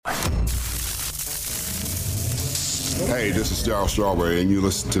Hey, this is Darryl Strawberry, and you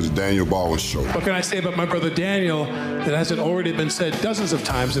listen to the Daniel Baldwin Show. What can I say about my brother Daniel that hasn't already been said dozens of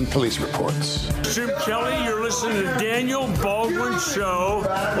times in police reports? Jim Kelly, you're listening to Daniel Baldwin Show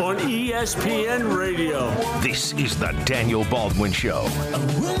on ESPN Radio. This is the Daniel Baldwin Show. A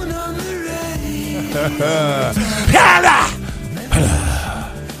woman on the rain.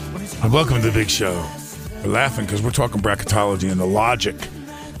 And welcome to the big show. We're laughing because we're talking bracketology and the logic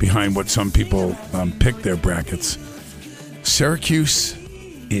behind what some people pick their brackets. Syracuse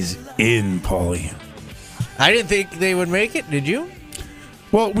is in, Paulie. I didn't think they would make it. Did you?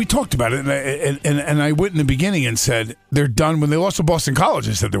 Well, we talked about it, and I went in the beginning and said they're done. When they lost to Boston College,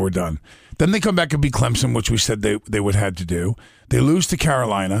 I said they were done. Then they come back and beat Clemson, which we said they would have to do. They lose to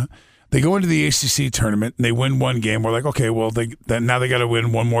Carolina. They go into the ACC tournament, and they win one game. We're like, okay, well, now they got to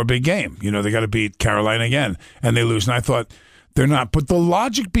win one more big game. You know, they got to beat Carolina again, and they lose. And I thought they're not. But the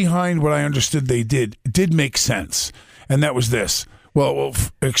logic behind what I understood they did make sense. And that was this. Well, we'll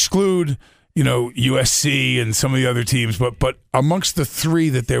exclude, USC and some of the other teams, but amongst the three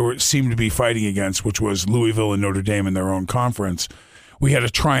that they seemed to be fighting against, which was Louisville and Notre Dame in their own conference, we had a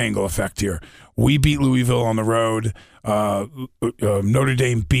triangle effect here. We beat Louisville on the road. Notre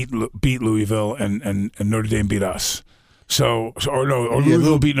Dame beat Louisville, and Notre Dame beat us.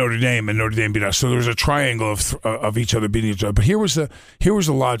 Louisville beat Notre Dame, and Notre Dame beat us. So there was a triangle of each other beating each other. But here was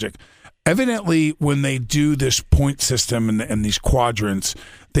the logic. Evidently, when they do this point system and these quadrants,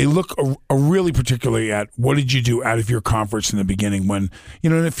 they look really particularly at what did you do out of your conference in the beginning. When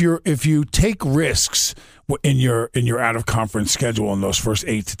and if you take risks in your out of conference schedule in those first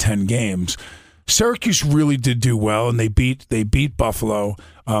 8 to 10 games, Syracuse really did do well, and they beat Buffalo.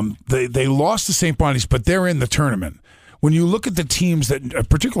 They lost to St. Bonnie's, but they're in the tournament. When you look at the teams that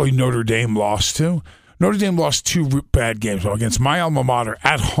particularly Notre Dame lost to. Notre Dame lost 2 bad games. Well, against my alma mater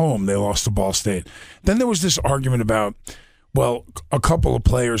at home, they lost to Ball State. Then there was this argument about, well, a couple of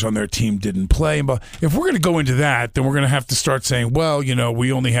players on their team didn't play. But if we're going to go into that, then we're going to have to start saying, well,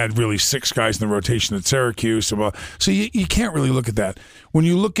 we only had really 6 guys in the rotation at Syracuse. So you can't really look at that. When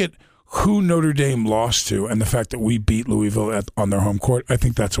you look at who Notre Dame lost to and the fact that we beat Louisville on their home court, I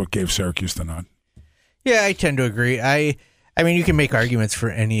think that's what gave Syracuse the nod. Yeah, I tend to agree. I mean, you can make arguments for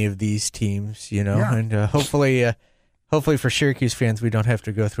any of these teams, and hopefully for Syracuse fans, we don't have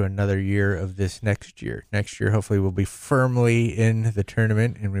to go through another year of this next year. Next year, hopefully, we'll be firmly in the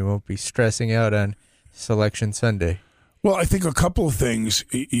tournament, and we won't be stressing out on Selection Sunday. Well, I think a couple of things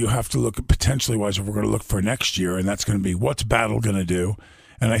you have to look at potentially wise if we're going to look for next year, and that's going to be what's Battle going to do.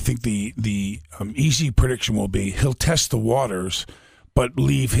 And I think the easy prediction will be he'll test the waters, but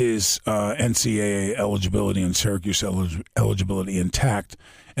leave his NCAA eligibility and Syracuse eligibility intact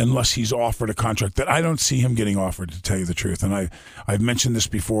unless he's offered a contract that I don't see him getting offered, to tell you the truth. And I've mentioned this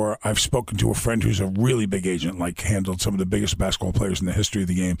before. I've spoken to a friend who's a really big agent, handled some of the biggest basketball players in the history of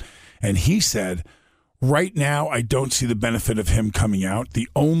the game. And he said, right now, I don't see the benefit of him coming out. The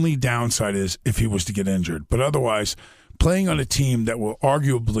only downside is if he was to get injured. But otherwise, playing on a team that will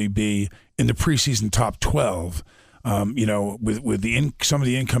arguably be in the preseason top 12, with some of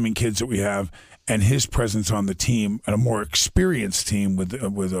the incoming kids that we have, and his presence on the team, and a more experienced team with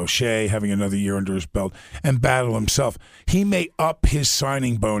O'Shea having another year under his belt, and Battle himself, he may up his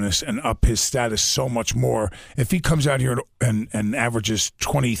signing bonus and up his status so much more if he comes out here and averages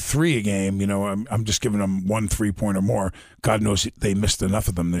 23 a game. I'm just giving him 1 3-pointer more. God knows they missed enough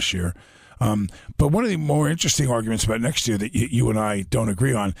of them this year. But one of the more interesting arguments about next year that you and I don't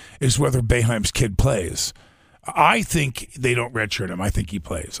agree on is whether Boeheim's kid plays. I think they don't redshirt him. I think he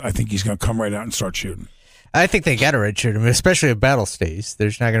plays. I think he's going to come right out and start shooting. I think they got to redshirt him, especially if Battle stays.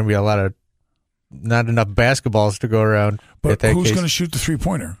 There's not going to be not enough basketballs to go around. But who's going to shoot the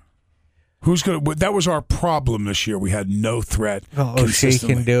 3-pointer? Who's going to? That was our problem this year. We had no threat. O'Shea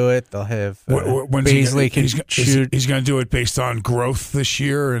can do it. They'll have Baisley can shoot. He's going to do it based on growth this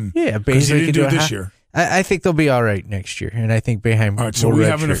year, and Baisley can do it this year. I think they'll be all right next year, and I think Boeheim. All right, so we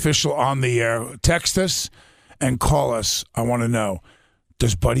have an official on the air. Text us and call us. I want to know,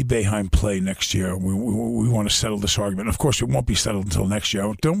 does Buddy Boeheim play next year? We want to settle this argument. Of course, it won't be settled until next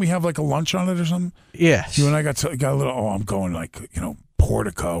year. Don't we have a lunch on it or something? Yes. You and I got a little. Oh, I'm going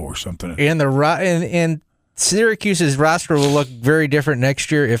Portico or something. And Syracuse's roster will look very different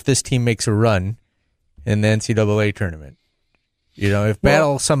next year if this team makes a run in the NCAA tournament. If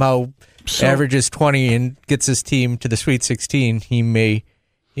Battle somehow averages 20 and gets his team to the Sweet 16, he may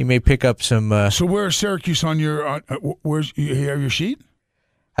pick up some. So where's Syracuse on your? Where's you have your sheet?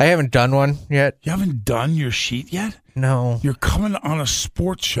 I haven't done one yet. You haven't done your sheet yet? No. You're coming on a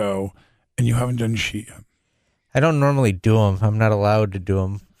sports show and you haven't done your sheet yet. I don't normally do them. I'm not allowed to do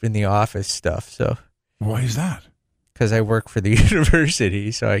them in the office stuff. So why is that? because I work for the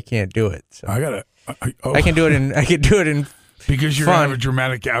university, so I can't do it. So I can do it in because you're fun. gonna have a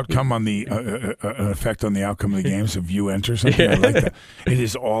dramatic outcome on the an effect on the outcome of the games if you enter something. I like that. It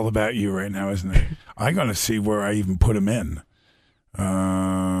is all about you right now, isn't it? I'm gonna see where I even put him in.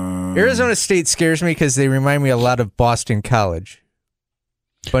 Arizona State scares me because they remind me a lot of Boston College.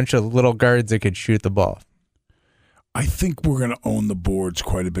 Bunch of little guards that could shoot the ball. I think we're going to own the boards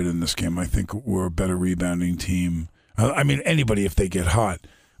quite a bit in this game. I think we're a better rebounding team. I mean, anybody if they get hot.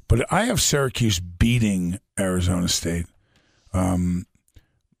 But I have Syracuse beating Arizona State. But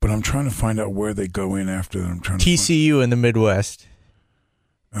I'm trying to find out where they go in after that. I'm trying to TCU in the Midwest.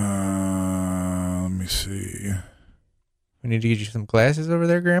 Let me see. We need to get you some glasses over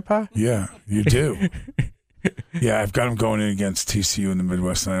there, Grandpa? Yeah, you do. Yeah, I've got them going in against TCU in the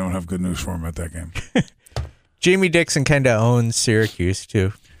Midwest, and I don't have good news for them at that game. Jamie Dixon kind of owns Syracuse,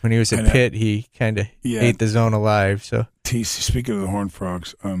 too. When he was at Pitt, he kind of ate the zone alive. So, speaking of the Horned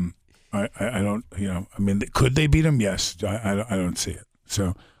Frogs, I don't, I mean, could they beat them? Yes. I don't see it.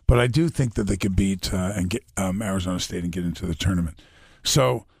 So, but I do think that they could beat and get Arizona State and get into the tournament.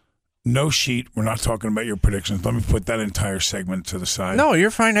 So, no sheet. We're not talking about your predictions. Let me put that entire segment to the side. No,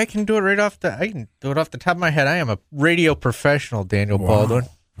 you're fine. I can do it off the top of my head. I am a radio professional, Daniel Baldwin.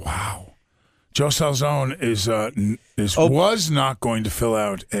 Wow. Joe Salzone was not going to fill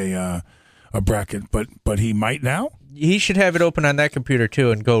out a bracket, but he might now. He should have it open on that computer too,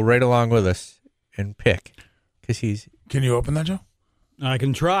 and go right along with us and pick. Can you open that, Joe? I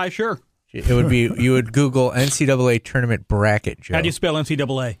can try. Sure. It would be you would Google NCAA Tournament bracket, Joe. How do you spell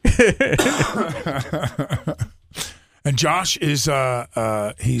NCAA? And Josh is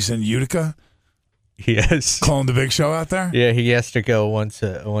he's in Utica. Yes. Calling the big show out there? Yeah, he has to go once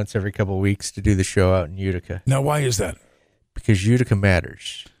every couple of weeks to do the show out in Utica. Now, why is that? Because Utica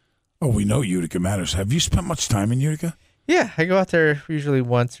matters. Oh, we know Utica matters. Have you spent much time in Utica? Yeah, I go out there usually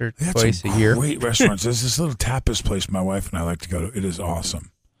once or twice a year. Great restaurants. There's this little tapas place my wife and I like to go to. It is awesome.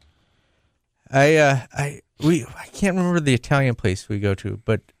 I can't remember the Italian place we go to,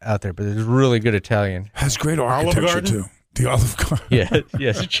 but out there. But there's really good Italian. Has great architecture too. The Olive Garden. Yeah,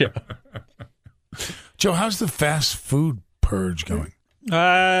 yes, Joe. Joe, how's the fast food purge going?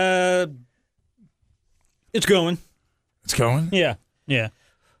 It's going. It's going? Yeah.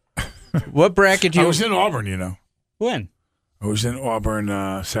 What bracket do you... I was in Auburn, When? I was in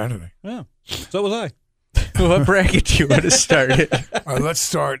Auburn Saturday. Yeah. So was I. What bracket do you want to start it? Let's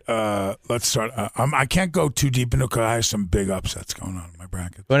start. I can't go too deep into it because I have some big upsets going on in my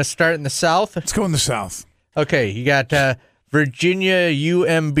bracket. You want to start in the South? Let's go in the South. Okay, you got Virginia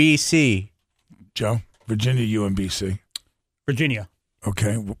UMBC. Joe, Virginia UMBC. Virginia.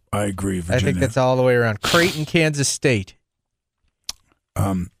 Okay, I agree. Virginia. I think that's all the way around. Creighton, Kansas State.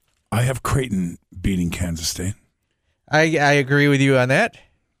 I have Creighton beating Kansas State. I agree with you on that.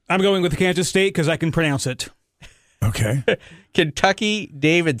 I'm going with Kansas State because I can pronounce it. Okay. Kentucky,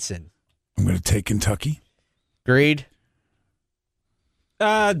 Davidson. I'm going to take Kentucky. Grade?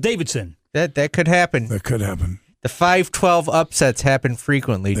 Davidson. That could happen. That could happen. The 5-12 upsets happen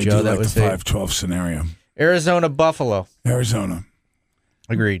frequently, They Joe. do That like was the 5-12 scenario. Arizona, Buffalo. Arizona.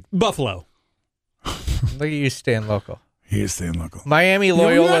 Agreed. Buffalo. Look at you staying local. He is staying local. Miami,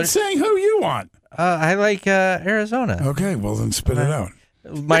 Loyola. You're not saying who you want. I like Arizona. Okay, well then spit it out.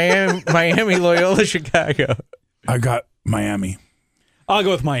 Miami, Loyola, Chicago. I got Miami. I'll go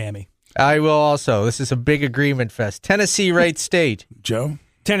with Miami. I will also. This is a big agreement fest. Tennessee, Wright State. Joe?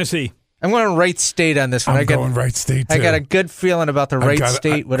 Tennessee. I'm going Wright State on this one. I'm going Wright State, too. I got a good feeling about the Wright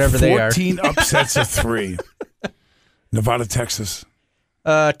State, whatever they are. 14 upsets of 3. Nevada, Texas.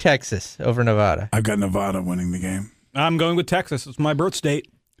 Texas over Nevada. I've got Nevada winning the game. I'm going with Texas. It's my birth state.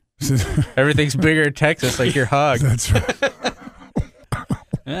 Everything's bigger in Texas, like your hog. That's right.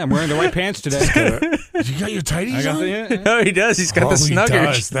 Yeah, I'm wearing the white pants today. You got your tighties on? Yeah. Oh, he does. He's got the He snuggers.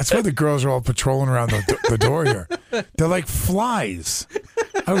 does. That's why the girls are all patrolling around the door here. They're like flies.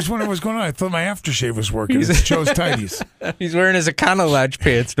 I was wondering what's going on. I thought my aftershave was working. It's Joe's tighties. He's wearing his Econo Lodge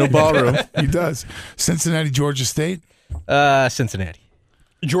pants. No ballroom. He does. Cincinnati, Georgia State? Cincinnati.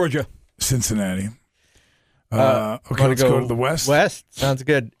 Georgia. Cincinnati. Okay, let's go to the West. West. Sounds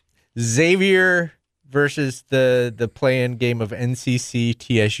good. Xavier versus the play-in game of NCC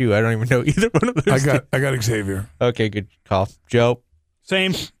TSU. I don't even know either one of those. I got Xavier. Okay, good call. Joe.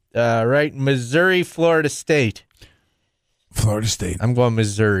 Same. Right. Missouri, Florida State. Florida State. I'm going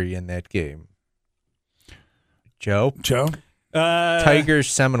Missouri in that game. Joe. Tigers,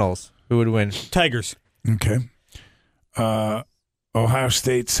 Seminoles. Who would win? Tigers. Okay. Ohio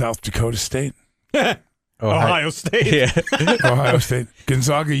State, South Dakota State. Ohio State. Yeah. Ohio State.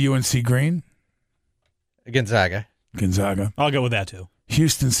 Gonzaga, UNC Green. Gonzaga. Gonzaga. I'll go with that, too.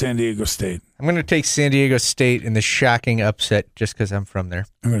 Houston, San Diego State. I'm going to take San Diego State in the shocking upset just because I'm from there.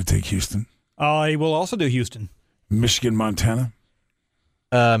 I'm going to take Houston. I will also do Houston. Michigan, Montana.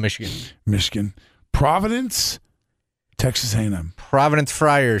 Michigan. Providence, Texas A&M. Providence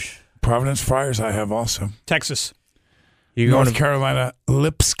Friars. Providence Friars I have also. Texas. North Carolina,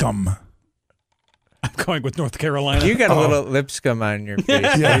 Lipscomb. I'm going with North Carolina. You got a little Lipscomb on your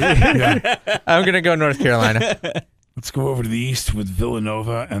face. Yeah. I'm going to go North Carolina. Let's go over to the East with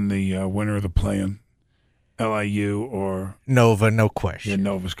Villanova and the winner of the play-in, LIU or... Nova, no question. Yeah,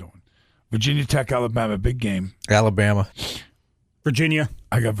 Nova's going. Virginia Tech, Alabama, big game. Alabama. Virginia.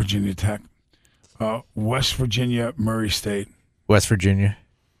 I got Virginia Tech. West Virginia, Murray State. West Virginia.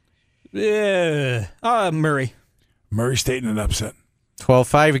 Murray. Murray State in an upset.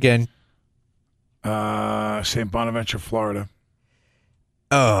 12-5 again. St. Bonaventure, Florida.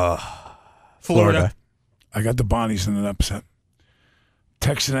 Florida. I got the Bonnies in an upset.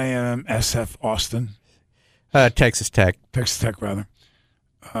 Texas A&M, SF, Austin. Texas Tech. Texas Tech, rather.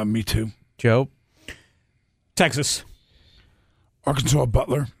 Me too. Joe? Texas. Arkansas,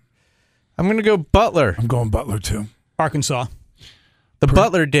 Butler. I'm going to go Butler. I'm going Butler, too. Arkansas. The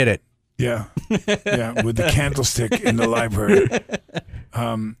Butler did it. Yeah. Yeah, with the candlestick in the library.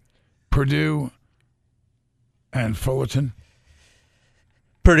 Purdue and Fullerton.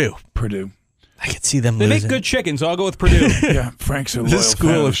 Purdue. I could see them They losing. make good chicken, so I'll go with Purdue. Yeah, Frank's a loyal school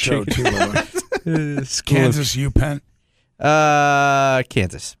fan of the of show, too, by the way. School Kansas, UPenn.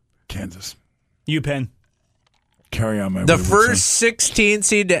 Kansas. UPenn. Carry on, my The wayward first son. 16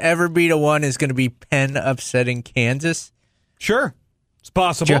 seed to ever beat a 1 is going to be Penn upsetting Kansas. Sure. It's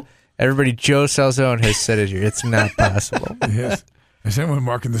possible. Joe Salzone has said it here. It's not possible. Yes. Is anyone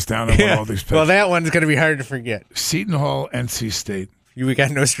marking this down? I want all these picks. Well, that one's going to be hard to forget. Seton Hall, NC State. We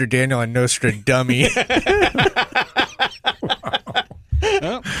got Nostra Daniel and Nostra Dummy.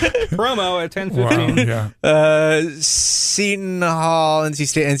 Promo at 10:15. Wow, yeah. Seton Hall,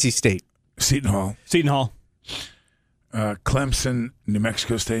 NC State. Seton Hall. Clemson, New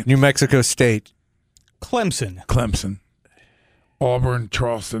Mexico State. New Mexico State. Clemson. Auburn,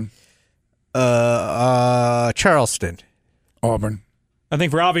 Charleston. Charleston. Auburn. I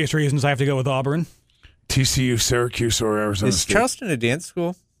think for obvious reasons I have to go with Auburn. TCU, Syracuse, or Arizona Is State. Charleston a dance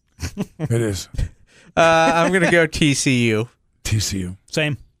school? It is. I'm going to go TCU. TCU.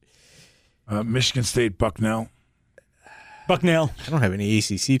 Same. Michigan State, Bucknell. Bucknell. I don't have any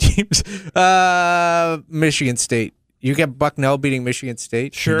ACC teams. Michigan State. You got Bucknell beating Michigan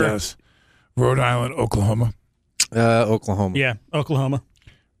State? He does. Rhode Island, Oklahoma. Oklahoma. Yeah, Oklahoma.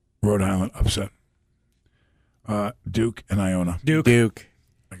 Rhode Island, upset. Duke and Iona. Duke.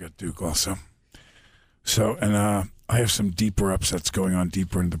 I got Duke also. So, and I have some deeper upsets going on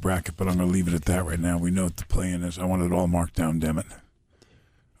deeper in the bracket, but I'm going to leave it at that right now. We know what the play-in is. I want it all marked down, damn it.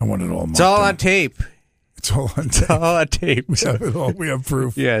 I want it all marked It's all down. on tape. It's all on It's tape. all on tape. We have it all. We have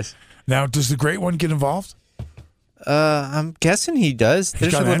proof. Yes. Now, does the great one get involved? I'm guessing he does.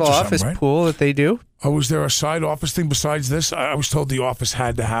 There's a gotta little enter something, office right? pool that they do. Oh, was there a side office thing besides this? I was told the office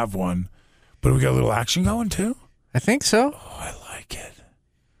had to have one, but we got a little action going too? I think so. Oh, I like it.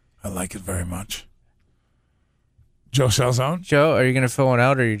 I like it very much. Joe Salzone? Joe, are you going to fill one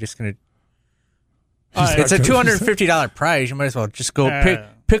out, or are you just going to? It's a $250 prize. You might as well just go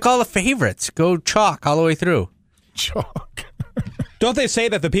pick all the favorites. Go chalk all the way through. Chalk. Don't they say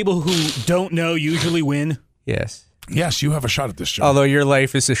that the people who don't know usually win? Yes. Yes, you have a shot at this, Joe. Although your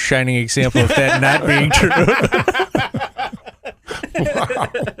life is a shining example of that not being true.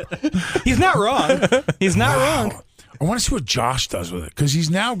 He's not wrong. He's not wrong. I want to see what Josh does with it, because he's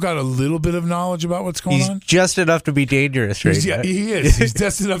now got a little bit of knowledge about what's going He's on. just enough to be dangerous right now. He is. He's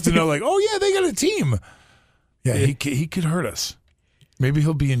just enough to know, like, oh, yeah, they got a team. Yeah, he could hurt us. Maybe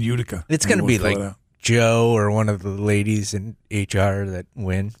he'll be in Utica. It's going to be fill it like out. Joe or one of the ladies in HR that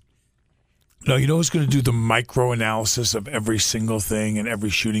win. No, you know who's going to do the micro analysis of every single thing and every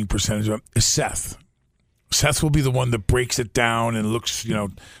shooting percentage? Is Seth. Seth will be the one that breaks it down and looks,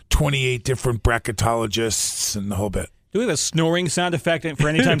 28 different bracketologists and the whole bit. Do we have a snoring sound effect for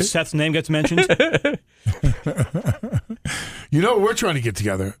any time Seth's name gets mentioned? You know what we're trying to get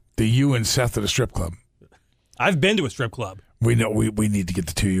together? You and Seth at a strip club. I've been to a strip club. We know we need to get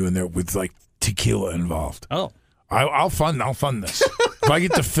the two of you in there with like tequila involved. Oh. I'll fund this. If I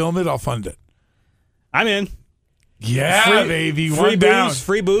get to film it, I'll fund it. I'm in. Yeah, baby. Free One down. booze,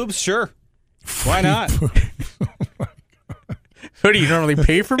 free boobs, sure. Why not? What do you normally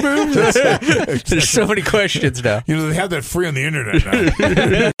pay for boobs? There's so many questions now. They have that free on the internet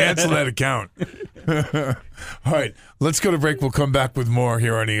now. Cancel that account. All right, let's go to break. We'll come back with more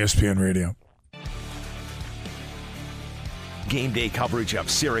here on ESPN Radio. Game day coverage of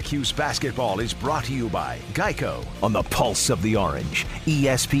Syracuse basketball is brought to you by Geico on the Pulse of the Orange,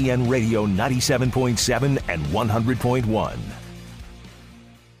 ESPN Radio 97.7 and 100.1.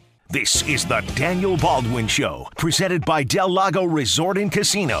 This is the Daniel Baldwin Show, presented by Del Lago Resort and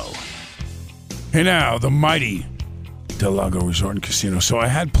Casino. Hey now, the mighty Del Lago Resort and Casino. So I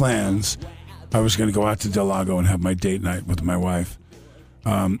had plans. I was going to go out to Del Lago and have my date night with my wife.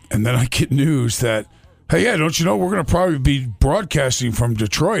 And then I get news that, hey, yeah, don't you know we're going to probably be broadcasting from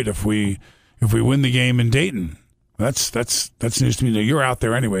Detroit if we win the game in Dayton. That's news to me. Now, you're out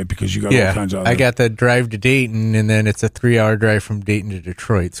there anyway because you got all kinds of other... I got the drive to Dayton, and then it's a 3-hour drive from Dayton to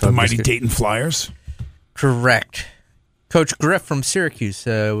Detroit. So the mighty Dayton Flyers? Correct. Coach Griff from Syracuse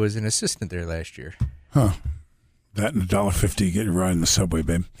was an assistant there last year. Huh. That and $1.50 get you riding the subway,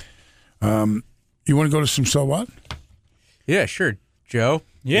 babe. You want to go to some So What? Yeah, sure. Joe?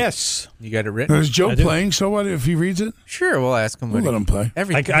 Yes. You got it written? Now, is Joe playing So What if he reads it? Sure, we'll ask him. We'll let him play.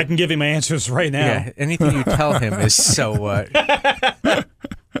 I can give you my answers right now. Yeah, anything you tell him is so what.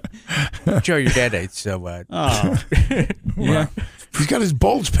 Joe, your dad ate so what. Oh. Yeah. He's got his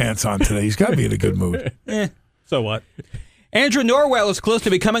bulge pants on today. He's got to be in a good mood. So what? Andrew Norwell is close to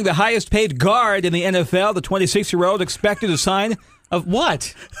becoming the highest paid guard in the NFL. The 26-year-old expected to sign of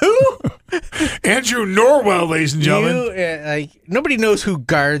what? Who? Andrew Norwell, ladies and gentlemen. Nobody knows who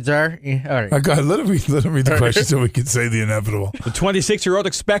guards are. Yeah, all right. God, let him read the question so we can say the inevitable. The 26-year-old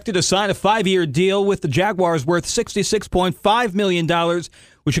expected to sign a 5-year deal with the Jaguars worth $66.5 million,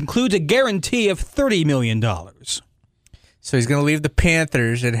 which includes a guarantee of $30 million. So he's going to leave the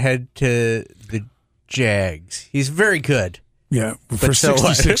Panthers and head to the Jags. He's very good. Yeah, for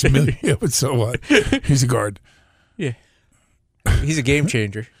 $66 million. Yeah, but so what? He's a guard. Yeah. He's a game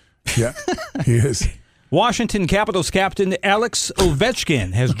changer. Yeah, he is. Washington Capitals captain Alex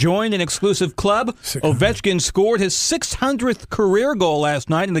Ovechkin has joined an exclusive club. Ovechkin scored his 600th career goal last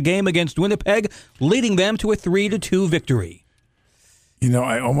night in the game against Winnipeg, leading them to a 3-2 victory. You know,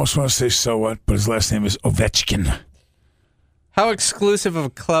 I almost want to say So What, but his last name is Ovechkin. How exclusive of a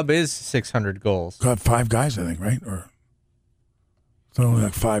club is 600 goals? Got 5 guys, I think, right? Or it's only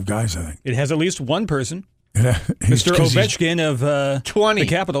like 5 guys, I think. It has at least one person. Mr. Ovechkin of 20. The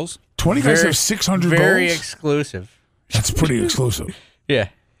Capitals. 20 guys have 600 goals? Very exclusive. That's pretty exclusive. Yeah,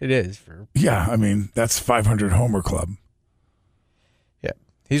 it is. Yeah, I mean, that's 500 homer club. Yeah,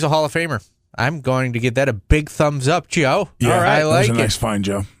 he's a Hall of Famer. I'm going to give that a big thumbs up, Joe. Yeah, all right, I like that was a it. nice find,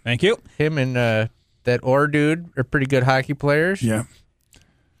 Joe. Thank you. Him and that Orr dude are pretty good hockey players. Yeah.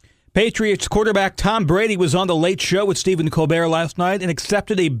 Patriots quarterback Tom Brady was on The Late Show with Stephen Colbert last night and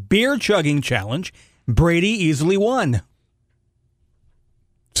accepted a beer-chugging challenge. Brady easily won.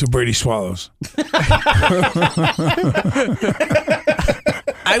 So Brady swallows. I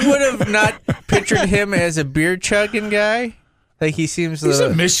would have not pictured him as a beer-chugging guy. Like he seems. He's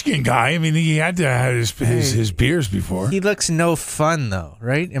a Michigan guy. I mean, he had to have his beers before. He looks no fun, though,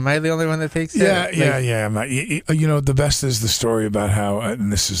 right? Am I the only one that thinks that? Yeah. I'm not, you know, the best is the story about how,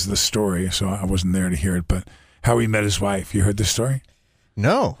 and this is the story, so I wasn't there to hear it, but how he met his wife. You heard this story?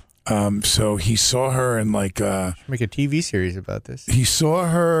 No. So he saw her in like make a TV series about this. He saw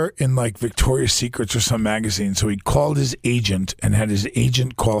her in like Victoria's Secrets or some magazine. So he called his agent and had his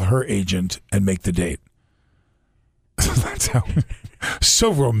agent call her agent and make the date. That's how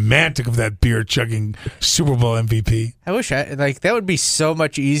so romantic of that beer chugging Super Bowl MVP. I wish that would be so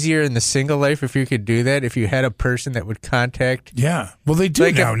much easier in the single life if you could do that. If you had a person that would contact. Yeah, well they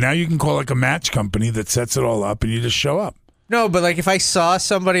do now. Now you can call like a match company that sets it all up and you just show up. No, but like if I saw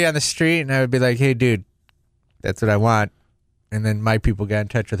somebody on the street and I would be like, "Hey, dude, that's what I want," and then my people got in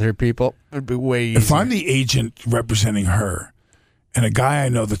touch with her people, it would be way easier. If I'm the agent representing her, and a guy I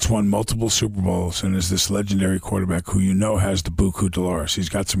know that's won multiple Super Bowls and is this legendary quarterback who you know has the buku Dolores, he's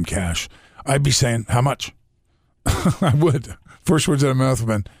got some cash, I'd be saying, "How much?" I would. First words out of my mouth have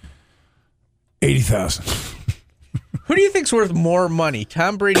been $80,000. Who do you think's worth more money,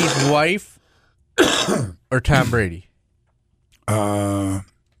 Tom Brady's wife or Tom Brady?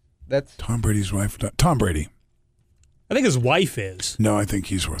 That's Tom Brady's wife. Tom Brady. I think his wife is. No, I think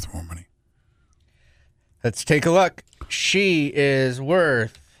he's worth more money. Let's take a look. She is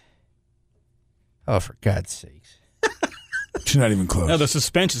worth. Oh, for God's sakes! She's not even close. No, the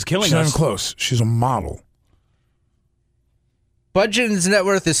suspense is killing us. She's not even close. She's a model. Budgeon's net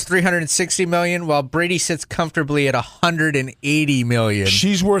worth is $360 million, while Brady sits comfortably at $180 million.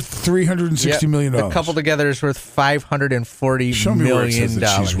 She's worth $360 million. The couple together is worth $540 Show me million. where it says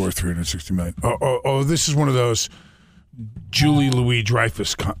that she's worth $360 million. Oh, this is one of those Julie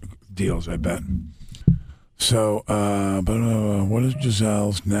Louis-Dreyfus deals, I bet. So, what is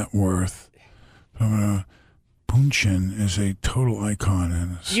Giselle's net worth? Bunchen is a total icon.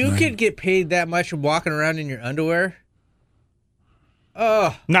 And you could get paid that much walking around in your underwear?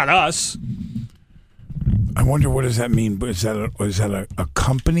 Oh. Not us. I wonder, what does that mean? Is that a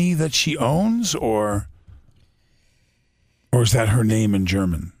company that she owns, or is that her name in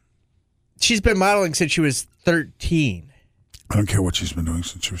German? She's been modeling since she was 13. I don't care what she's been doing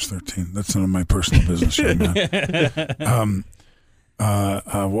since she was 13. That's none of my personal business right now.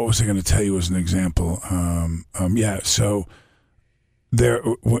 What was I going to tell you as an example? So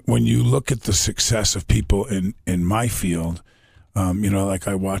when you look at the success of people in my field, like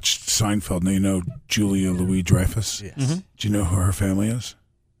I watched Seinfeld. Now, you know Julia Louis-Dreyfus? Yes. Mm-hmm. Do you know who her family is?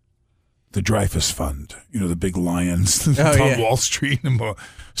 The Dreyfus Fund. The big lions on Wall Street.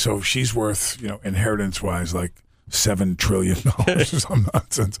 So she's worth, inheritance-wise, like $7 trillion or some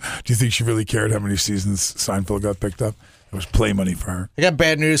nonsense. Do you think she really cared how many seasons Seinfeld got picked up? It was play money for her. I got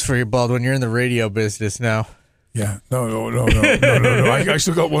bad news for you, Baldwin. You're in the radio business now. Yeah. No. I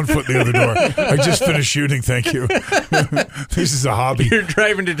still got one foot in the other door. I just finished shooting, thank you. This is a hobby. You're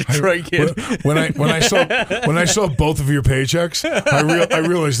driving to Detroit, kid. When I saw both of your paychecks, I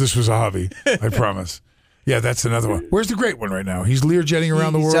realized this was a hobby. I promise. Yeah, that's another one. Where's the great one right now? He's Learjetting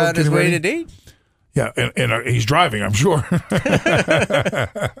around the world. He's on his way to date? Yeah, and he's driving, I'm sure.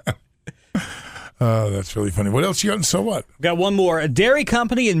 Oh, that's really funny. What else you got in So What? Got one more. A dairy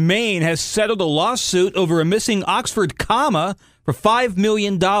company in Maine has settled a lawsuit over a missing Oxford comma for $5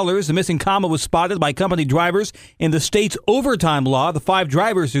 million. The missing comma was spotted by company drivers in the state's overtime law. The 5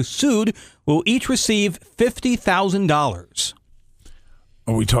 drivers who sued will each receive $50,000.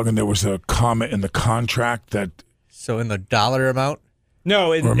 Are we talking there was a comma in the contract that... So in the dollar amount?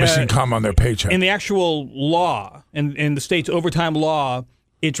 No. Or a missing comma on their paycheck? In the actual law, in the state's overtime law,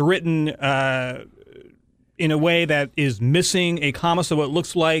 it's written in a way that is missing a comma, so it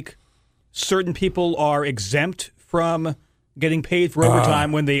looks like certain people are exempt from getting paid for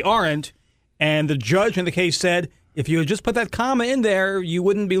overtime when they aren't. And the judge in the case said, if you had just put that comma in there, you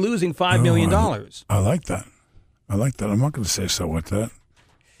wouldn't be losing $5 million. I like that. I'm not going to say so what that.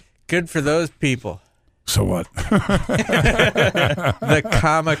 Good for those people. So what? The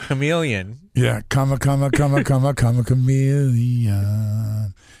comma chameleon. Yeah, comma chameleon.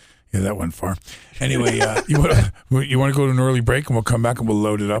 Yeah, that went far. Anyway, you want to go to an early break, and we'll come back and we'll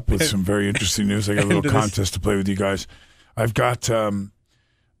load it up with some very interesting news. I got a little contest to play with you guys. I've got some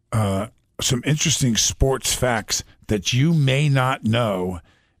interesting sports facts that you may not know,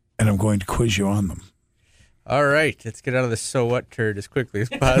 and I'm going to quiz you on them. All right, let's get out of the so what turd as quickly as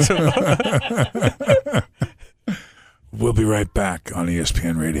possible. We'll be right back on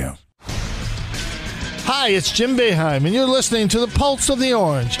ESPN Radio. Hi, it's Jim Boeheim, and you're listening to the Pulse of the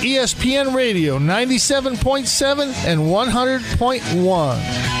Orange, ESPN Radio 97.7 and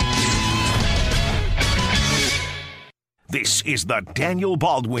 100.1. This is the Daniel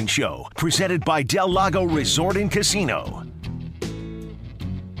Baldwin Show, presented by Del Lago Resort and Casino.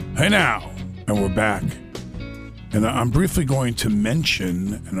 Hey now, and we're back. And I'm briefly going to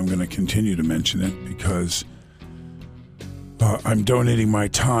mention, and I'm going to continue to mention it because I'm donating my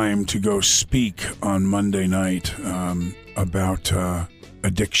time to go speak on Monday night about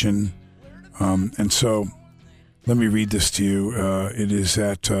addiction. And so let me read this to you. It is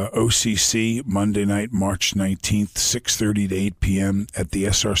at OCC, Monday night, March 19th, 6:30 to 8 p.m. at the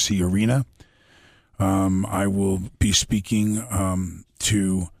SRC Arena. I will be speaking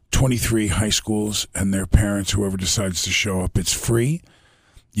to 23 high schools and their parents, whoever decides to show up. It's free.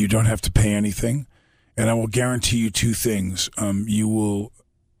 You don't have to pay anything. And I will guarantee you 2 things. You will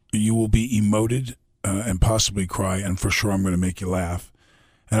be emoted and possibly cry, and for sure I'm going to make you laugh.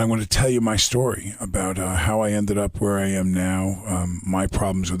 And I'm going to tell you my story about how I ended up where I am now, my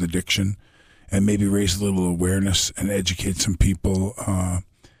problems with addiction, and maybe raise a little awareness and educate some people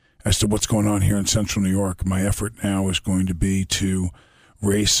as to what's going on here in Central New York. My effort now is going to be to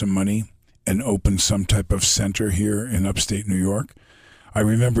raise some money and open some type of center here in upstate New York. I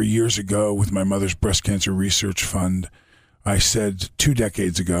remember years ago with my mother's breast cancer research fund, I said 2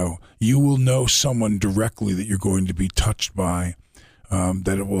 decades ago, you will know someone directly that you're going to be touched by,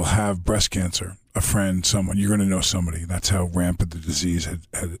 that it will have breast cancer, a friend, someone. You're going to know somebody. That's how rampant the disease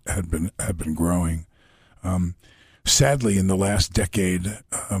had been growing. Sadly, in the last decade,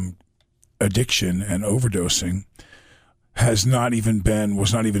 addiction and overdosing was not even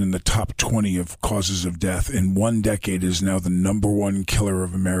in the top 20 of causes of death. In 1 decade, is now the number 1 killer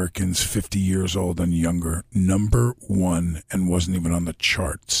of Americans 50 years old and younger. Number 1, and wasn't even on the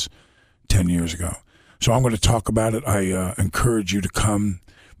charts 10 years ago. So I'm going to talk about it. I encourage you to come,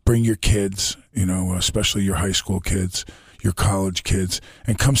 bring your kids, especially your high school kids. your college kids,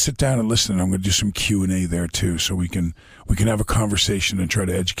 and come sit down and listen. I'm going to do some Q&A there too, so we can have a conversation and try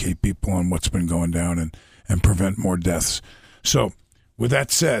to educate people on what's been going down and prevent more deaths. So, with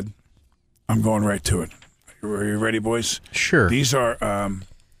that said, I'm going right to it. Are you ready, boys? Sure. These are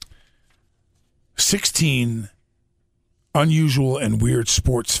 16 unusual and weird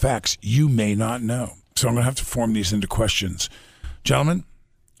sports facts you may not know. So I'm going to have to form these into questions. Gentlemen,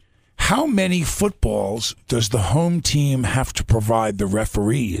 how many footballs does the home team have to provide the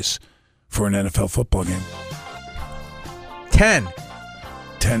referees for an NFL football game? 10.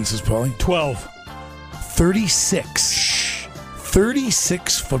 10, says Paulie. 12. 36.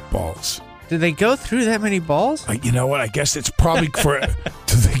 36 footballs. Did they go through that many balls? You know what? I guess it's probably for...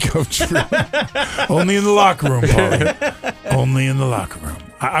 Do they go through? Only in the locker room, Paulie. Only in the locker room.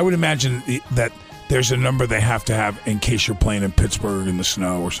 I would imagine that there's a number they have to have in case you're playing in Pittsburgh in the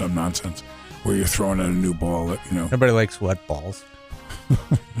snow or some nonsense where you're throwing at a new ball. Nobody likes wet balls.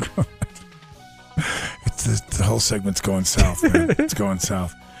 The whole segment's going south, man. It's going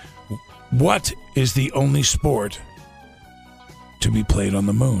south. What is the only sport to be played on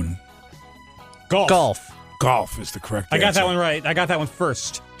the moon? Golf. Golf is the correct answer. I got that one right. I got that one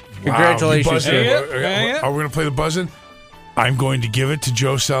first. Congratulations. Wow, are we going to play the buzzing? I'm going to give it to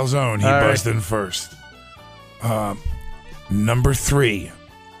Joe Salzone. He buzzed in first. Number 3.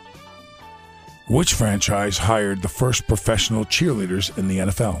 Which franchise hired the first professional cheerleaders in the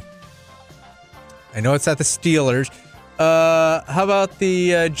NFL? I know it's not the Steelers. How about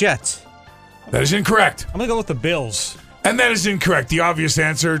the Jets? That is incorrect. I'm going to go with the Bills. And that is incorrect. The obvious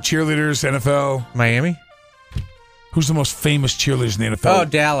answer, cheerleaders, NFL. Miami? Who's the most famous cheerleaders in the NFL? Oh,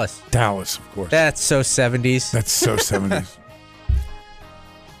 Dallas. Dallas, of course. That's so 70s. That's so 70s.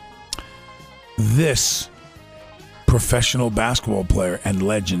 This professional basketball player and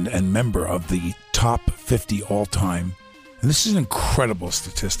legend and member of the top 50 all-time, and this is an incredible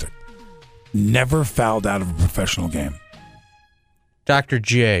statistic, never fouled out of a professional game. Dr.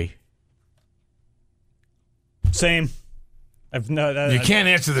 J. Same. You can't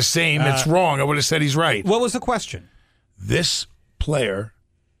answer the same. It's wrong. I would have said he's right. What was the question? This player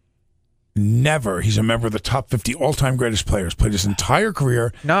he's a member of the top 50 all-time greatest players, played his entire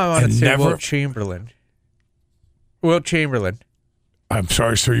career. No, I want to say Wilt Chamberlain. Wilt Chamberlain. I'm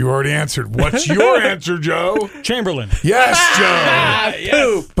sorry, sir. You already answered. What's your answer, Joe? Chamberlain. Yes, Joe.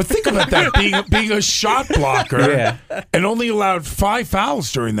 Yes. But think about that, being a shot blocker and only allowed 5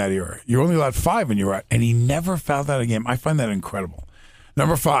 fouls during that era. You're only allowed 5 when you're out, and he never fouled out a game. I find that incredible.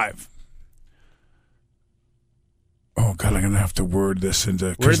 Number 5. Oh, God, I'm going to have to word this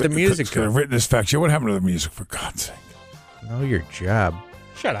into... Where'd the music go? I've written this fact. What happened to the music, for God's sake? Know your job.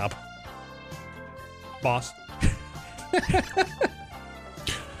 Shut up. Boss.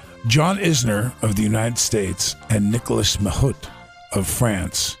 John Isner of the United States and Nicolas Mahut of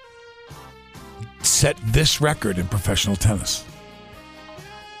France set this record in professional tennis.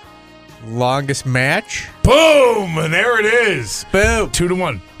 Longest match? Boom! And there it is. Boom.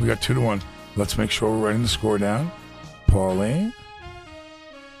 2-1. We got 2-1. Let's make sure we're writing the score down. Paulie.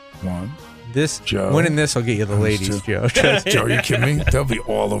 1. Joe. Winning this will get you the ladies, Joe. Joe, are you kidding me? They'll be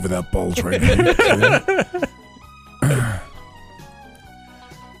all over that bulge right now.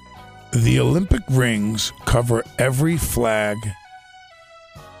 The Olympic rings cover every flag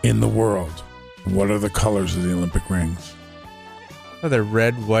in the world. What are the colors of the Olympic rings? Oh, they're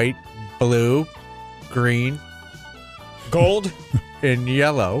red, white, blue, green, gold, and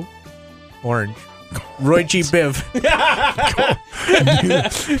yellow, orange. Roy G. Biv.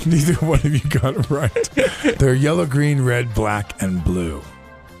 Neither one of you got it right. They're yellow, green, red, black, and blue.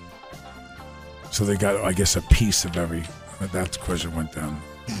 So they got, I guess, a piece of every. That question went down.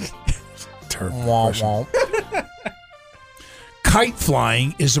 Terrible question. Kite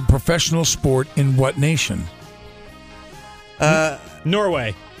flying is a professional sport in what nation?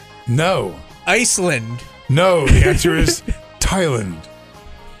 Norway. No. Iceland. No. The answer is Thailand.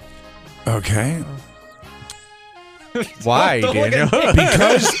 Okay. Why, Daniel?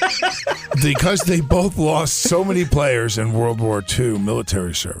 Because they both lost so many players in World War II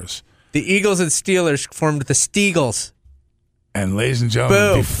military service. The Eagles and Steelers formed the Steagles. And ladies and gentlemen,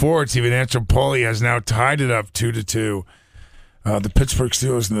 Boom. before it's even answered, Paulie has now tied it up 2-2. The Pittsburgh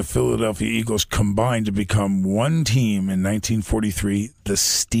Steelers and the Philadelphia Eagles combined to become one team in 1943, the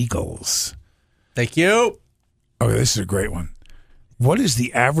Steagles. Thank you. Okay, this is a great one. What is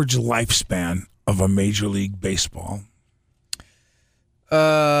the average lifespan of a Major League Baseball? 2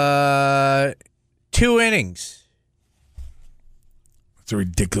 innings. That's a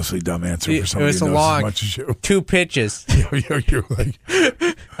ridiculously dumb answer for It somebody was who knows long, as much as you. 2 pitches. You're like,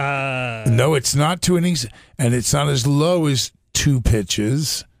 No, it's not 2 innings, and it's not as low as 2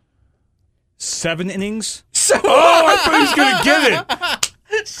 pitches. 7 innings? Oh, I thought he was going to get it.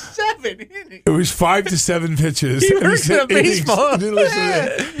 7 innings. It was 5 to 7 pitches. He And works said at baseball. He didn't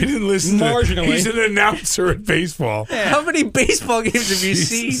listen to it. Marginally. He's an announcer at baseball. How many baseball games have you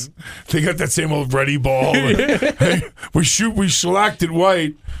seen? They got that same old ready ball. Hey, we shellacked it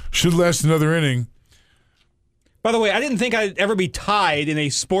white. Should last another inning. By the way, I didn't think I'd ever be tied in a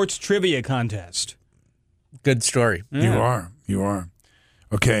sports trivia contest. Good story. Yeah. You are.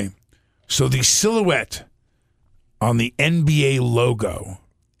 Okay. So the silhouette on the NBA logo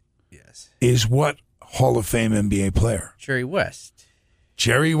is what Hall of Fame NBA player? Jerry West.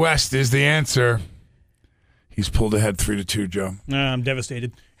 Jerry West is the answer. He's pulled ahead 3-2, Joe. I'm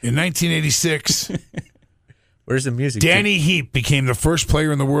devastated. In 1986, where's the music? Danny Heap became the first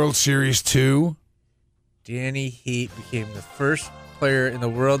player in the World Series to... Danny Heap became the first player in the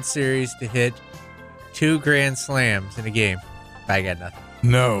World Series to hit 2 grand slams in a game. I got nothing.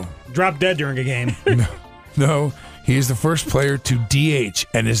 No. Drop dead during a game. No. He is the first player to DH,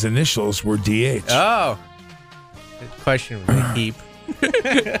 and his initials were DH. Oh. The question was Heap.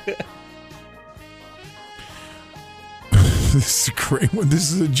 This is a great one.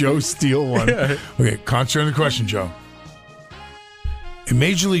 This is a Joe Steele one. Okay, concentrate on the question, Joe. In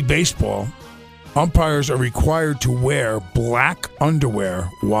Major League Baseball, umpires are required to wear black underwear.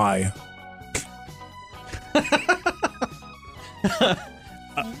 Why?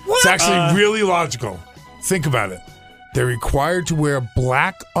 It's actually really logical. Think about it. They're required to wear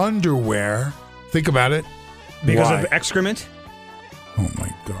black underwear. Think about it. Because Why? of excrement? Oh, my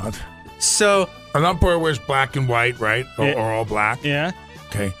God. So an umpire wears black and white, right? Or all black? Yeah.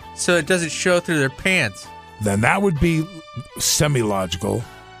 Okay. So it doesn't show through their pants. Then that would be semi-logical.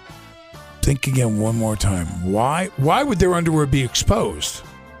 Think again one more time. Why would their underwear be exposed?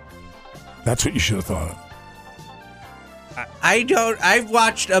 That's what you should have thought of. I don't. I've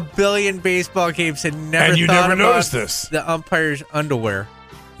watched a billion baseball games and never. And you thought never about noticed this. The umpire's underwear.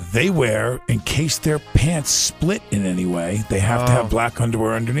 They wear, in case their pants split in any way, they have to have black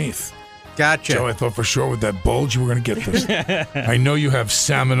underwear underneath. Gotcha. Joe, I thought for sure with that bulge you were going to get this. I know you have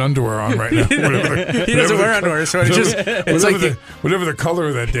salmon underwear on right now. He doesn't wear underwear, so whatever the color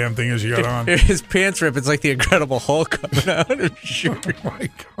of that damn thing is you got on. His pants rip. It's like the Incredible Hulk coming out of his shirt. Oh, my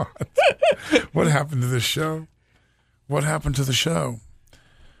God. What happened to this show? What happened to the show?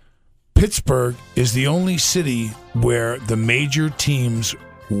 Pittsburgh is the only city where the major teams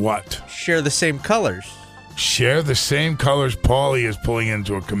what? Share the same colors. Share the same colors. Paulie is pulling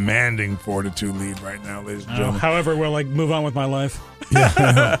into a commanding 4-2 lead right now, ladies and gentlemen. However, we'll move on with my life.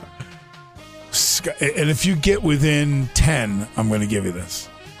 Yeah, and if you get within 10, I'm going to give you this.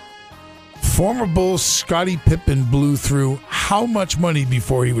 Former Bulls Scottie Pippen blew through how much money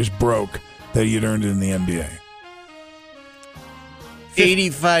before he was broke that he had earned in the NBA?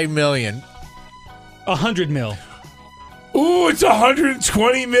 $85 million. $100 million. Ooh, it's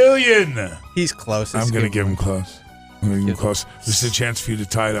 $120 million. He's close. I'm going to give him close. This is a chance for you to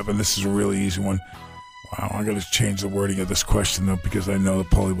tie it up, and this is a really easy one. Wow, I'm going to change the wording of this question, though, because I know that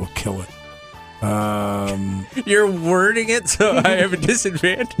Paulie will kill it. You're wording it so I have a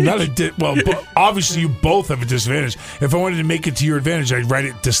disadvantage? Obviously you both have a disadvantage. If I wanted to make it to your advantage, I'd write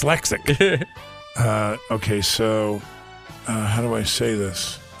it dyslexic. Okay, so how do I say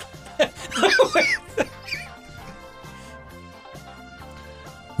this?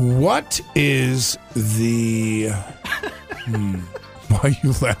 What is the... Why are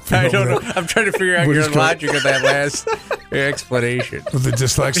you laughing? I don't know. I'm trying to figure out your logic of that last explanation. With the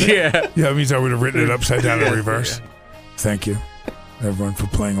dyslexia? Yeah. Yeah, that means I would have written it upside down in reverse. Yeah. Thank you, everyone, for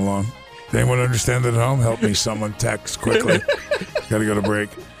playing along. Does anyone understand that at home? Help me, someone text quickly. Got to go to break.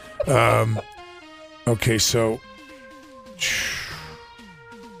 Okay, so...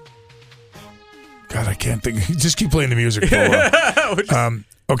 God, I can't think. Just keep playing the music for a while.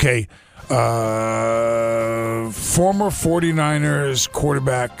 Okay. Former 49ers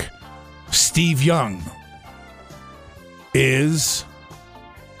quarterback Steve Young is...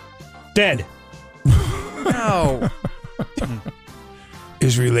 dead. No.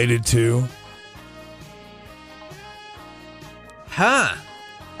 Is related to... Huh.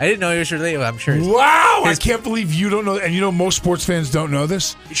 I didn't know he was related. I'm sure. Wow! I can't believe you don't know. And you know most sports fans don't know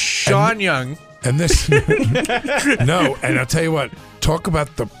this. Sean Young. And this... No, and I'll tell you what. Talk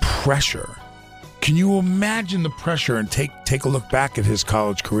about the pressure. Can you imagine the pressure and take a look back at his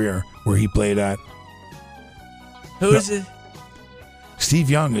college career where he played at? Who is it? Steve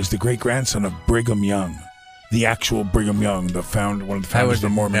Young is the great-grandson of Brigham Young, the actual Brigham Young, one of the founders of the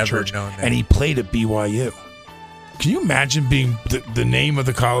Mormon Church. And he played at BYU. Can you imagine being the name of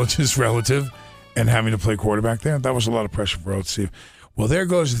the college's relative and having to play quarterback there? That was a lot of pressure for OC. Well, there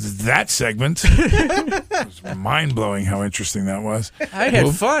goes that segment. It was mind-blowing how interesting that was. I had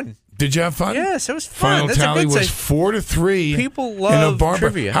fun. Did you have fun? Yes, it was fun. Final tally was 4-3. People love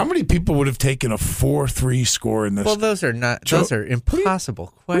trivia. How many people would have taken a 4-3 score in this? Well, those are impossible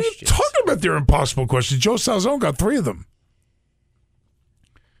questions. What are you talking about? They're impossible questions. Joe Salzone got 3 of them.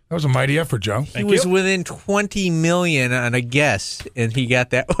 That was a mighty effort, Joe. He was within 20 million on a guess, and he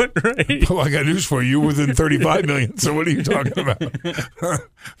got that one right. Well, I got news for you. You were within 35 million, so what are you talking about?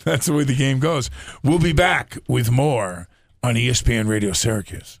 That's the way the game goes. We'll be back with more on ESPN Radio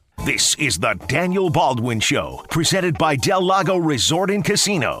Syracuse. This is the Daniel Baldwin Show, presented by Del Lago Resort and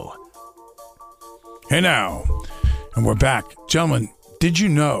Casino. Hey now, and we're back. Gentlemen, did you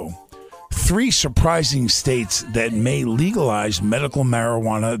know 3 surprising states that may legalize medical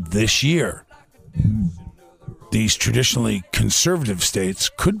marijuana this year? These traditionally conservative states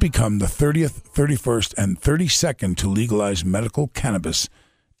could become the 30th, 31st, and 32nd to legalize medical cannabis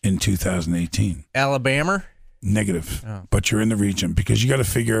in 2018. Alabama? Negative. Oh. But you're in the region because you got to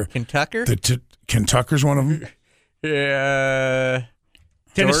figure. Kentucky? Kentucky's one of them. Yeah.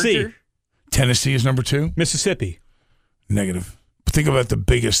 Tennessee. Georgia? Tennessee is number 2. Mississippi. Negative. Think about the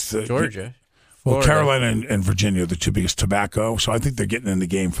biggest. Georgia. Well, Carolina and Virginia are the 2 biggest tobacco, so I think they're getting in the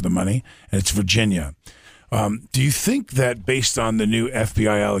game for the money, and it's Virginia. Do you think that based on the new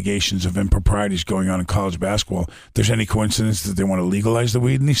FBI allegations of improprieties going on in college basketball, there's any coincidence that they want to legalize the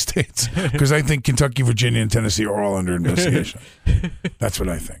weed in these states? Because I think Kentucky, Virginia, and Tennessee are all under investigation. That's what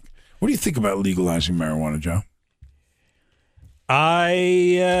I think. What do you think about legalizing marijuana, Joe?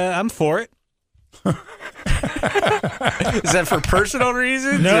 I'm for it. Is that for personal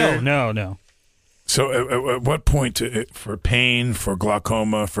reasons? No. So at what point for pain, for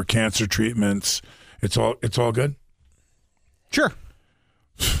glaucoma, for cancer treatments, it's all good? Sure.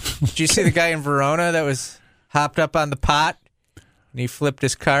 Did you see the guy in Verona that was hopped up on the pot and he flipped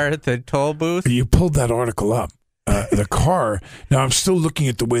his car at the toll booth? You pulled that article up. The car, now I'm still looking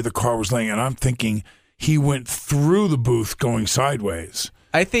at the way the car was laying, and I'm thinking he went through the booth going sideways.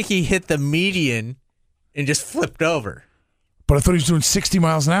 I think he hit the median and just flipped over. But I thought he was doing 60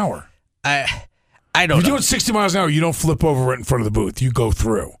 miles an hour. I don't know. If you're doing 60 miles an hour, you don't flip over right in front of the booth. You go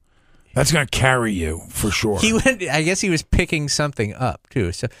through. That's going to carry you for sure. I guess he was picking something up,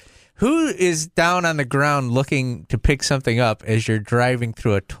 too. So who is down on the ground looking to pick something up as you're driving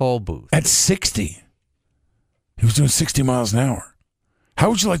through a toll booth? At 60. He was doing 60 miles an hour. How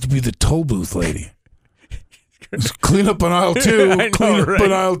would you like to be the toll booth lady? Clean up on aisle 2. Clean up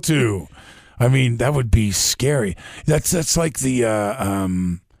on aisle 2. I mean, that would be scary. That's like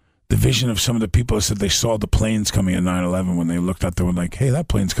the vision of some of the people that said they saw the planes coming at 9/11 when they looked out there and were like, hey, that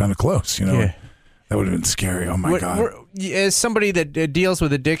plane's kind of close. You know, yeah. That would have been scary. Oh, my God. As somebody that deals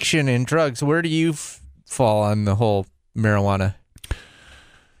with addiction and drugs, where do you fall on the whole marijuana?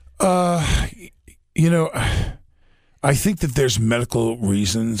 You know, I think that there's medical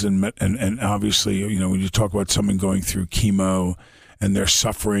reasons, and obviously, you know, when you talk about someone going through chemo and they're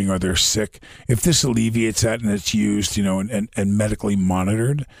suffering or they're sick, if this alleviates that and it's used, you know, and medically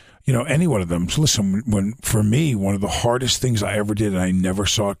monitored, you know, any one of them. So listen, for me, one of the hardest things I ever did, and I never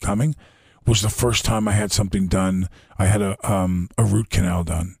saw it coming, was the first time I had something done. I had a root canal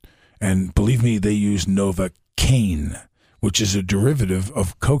done, and believe me, they used Novocaine, which is a derivative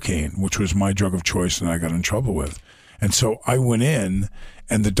of cocaine, which was my drug of choice and I got in trouble with. And so I went in,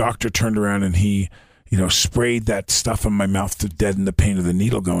 and the doctor turned around and he, you know, sprayed that stuff in my mouth to deaden the pain of the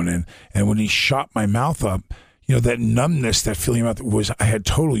needle going in. And when he shot my mouth up, you know, that numbness, that feeling I had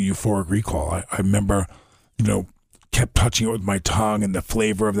total euphoric recall. I remember, you know, kept touching it with my tongue, and the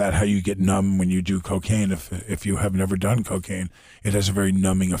flavor of that, how you get numb when you do cocaine. If you have never done cocaine, it has a very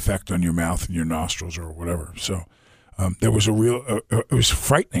numbing effect on your mouth and your nostrils or whatever. So there was it was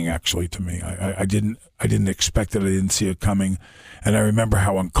frightening actually to me. I didn't expect it. I didn't see it coming. And I remember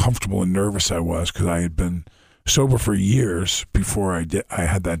how uncomfortable and nervous I was because I had been sober for years before I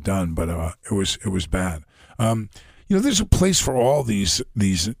had that done. But it was bad. You know, there's a place for all these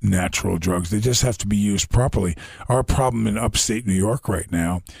natural drugs. They just have to be used properly. Our problem in upstate New York right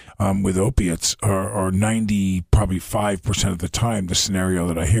now with opiates are 90, probably 5% of the time. The scenario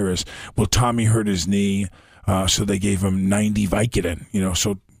that I hear is, well, Tommy hurt his knee, so they gave him 90 Vicodin. You know,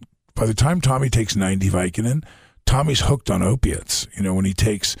 so by the time Tommy takes 90 Vicodin, Tommy's hooked on opiates. You know, when he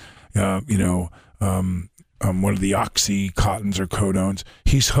takes, one of the Oxycontins or Codones,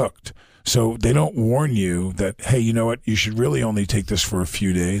 he's hooked. So they don't warn you that, hey, you know what, you should really only take this for a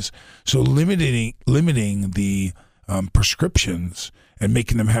few days. So limiting the prescriptions and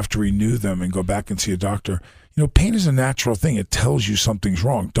making them have to renew them and go back and see a doctor, pain is a natural thing. It tells you something's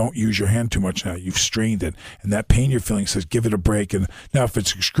wrong. Don't use your hand too much now. You've strained it. And that pain you're feeling says, give it a break. And now if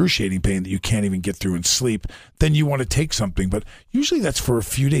it's excruciating pain that you can't even get through and sleep, then you want to take something. But usually that's for a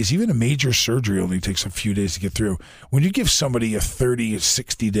few days. Even a major surgery only takes a few days to get through. When you give somebody a 30,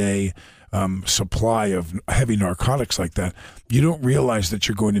 60-day supply of heavy narcotics like that, you don't realize that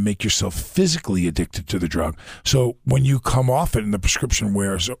you're going to make yourself physically addicted to the drug. So when you come off it and the prescription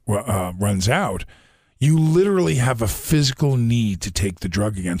runs out, you literally have a physical need to take the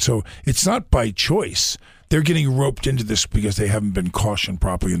drug again. So it's not by choice. They're getting roped into this because they haven't been cautioned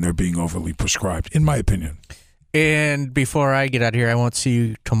properly and they're being overly prescribed, in my opinion. And before I get out of here, I won't see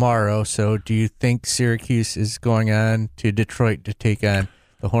you tomorrow. So do you think Syracuse is going on to Detroit to take on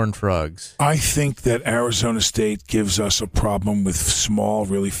the Horned Frogs? I think that Arizona State gives us a problem with small,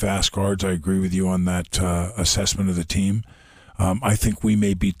 really fast guards. I agree with you on that assessment of the team. I think we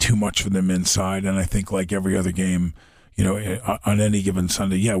may be too much for them inside, and I think like every other game, on any given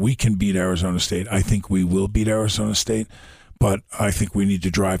Sunday, we can beat Arizona State. I think we will beat Arizona State, but I think we need to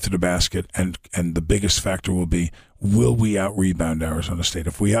drive to the basket, and the biggest factor will be, will we out-rebound Arizona State?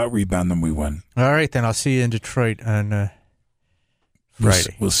 If we out-rebound them, we win. All right, then I'll see you in Detroit on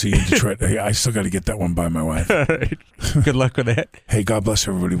Friday. We'll see you in Detroit. Hey, I still got to get that one by my wife. All right. Good luck with that. Hey, God bless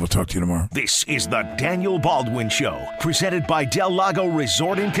everybody. We'll talk to you tomorrow. This is the Daniel Baldwin Show, presented by Del Lago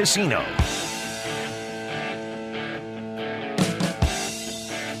Resort and Casino.